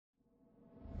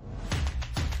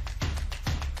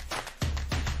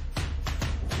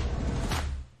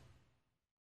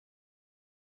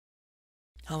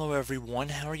Hello everyone,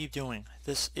 how are you doing?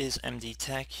 This is MD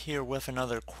Tech here with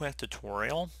another quick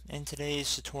tutorial. In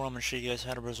today's tutorial I'm going to show you guys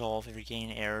how to resolve if you're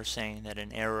getting an error saying that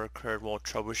an error occurred while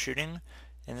troubleshooting,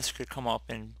 and this could come up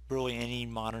in really any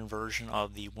modern version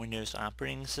of the Windows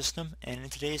operating system. And in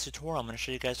today's tutorial I'm going to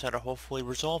show you guys how to hopefully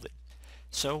resolve it.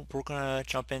 So we're going to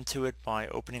jump into it by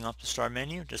opening up the Start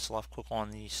menu. Just left click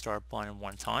on the Start button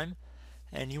one time,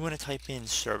 and you want to type in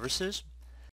Services.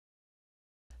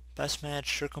 Best match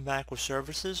should come back with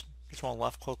services. Just want to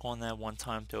left click on that one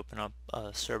time to open up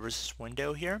a services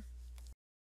window here.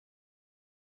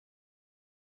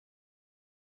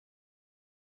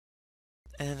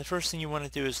 And the first thing you want to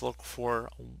do is look for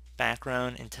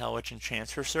background intelligent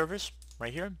transfer service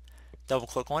right here. Double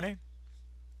click on it.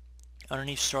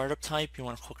 Underneath startup type, you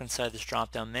want to click inside this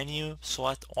drop down menu,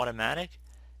 select automatic,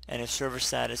 and if server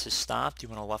status is stopped, you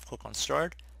want to left click on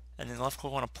start and then left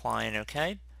click on apply and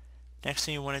OK. Next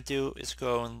thing you want to do is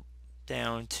go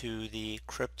down to the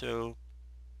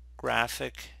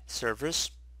cryptographic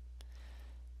service.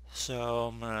 So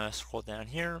I'm going to scroll down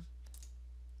here,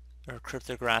 or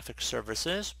cryptographic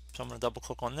services. So I'm going to double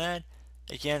click on that.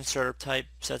 Again, startup type,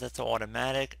 set that to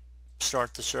automatic,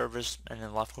 start the service, and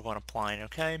then left click on apply and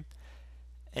OK.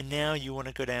 And now you want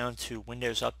to go down to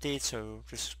Windows Update, so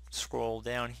just scroll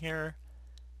down here,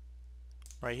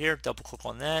 right here, double click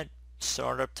on that.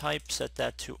 Startup type, set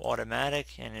that to automatic,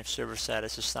 and if server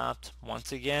status is stopped,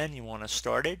 once again you want to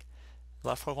start it,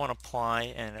 left click on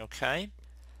apply and OK.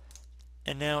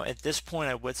 And now at this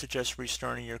point I would suggest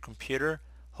restarting your computer.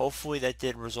 Hopefully that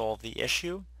did resolve the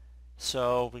issue.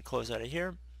 So we close out of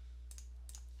here,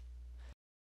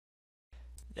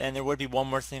 and there would be one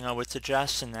more thing I would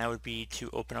suggest, and that would be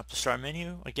to open up the Start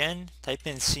menu again, type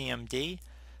in CMD.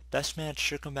 Best match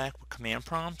should come back with command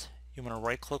prompt. You want to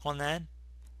right click on that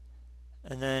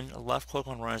and then left click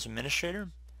on Run as Administrator.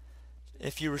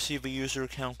 If you receive a user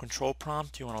account control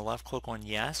prompt, you want to left click on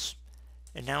Yes.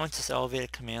 And now into this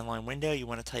elevated command line window, you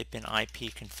want to type in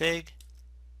ipconfig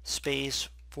space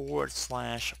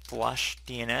 /flush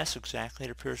DNS, exactly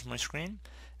it appears on my screen.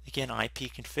 Again,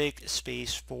 ipconfig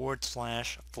space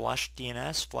 /flush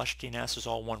DNS. Flush DNS is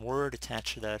all one word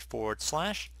attached to that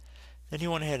 /. Then you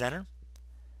want to hit enter.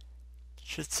 It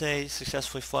should say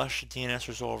successfully flushed DNS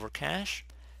resolver cache.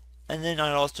 And then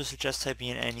I'd also suggest typing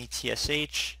in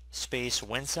netsh space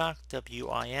winsock,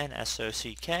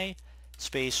 WINSOCK,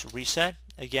 space reset.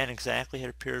 Again, exactly how it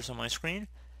appears on my screen.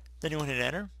 Then you want to hit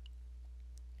enter.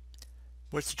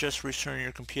 Would suggest restarting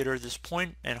your computer at this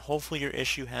point, and hopefully your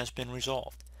issue has been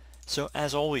resolved. So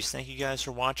as always, thank you guys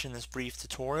for watching this brief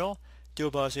tutorial. Do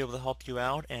hope I was able to help you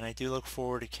out, and I do look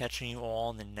forward to catching you all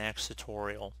in the next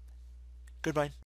tutorial. Goodbye.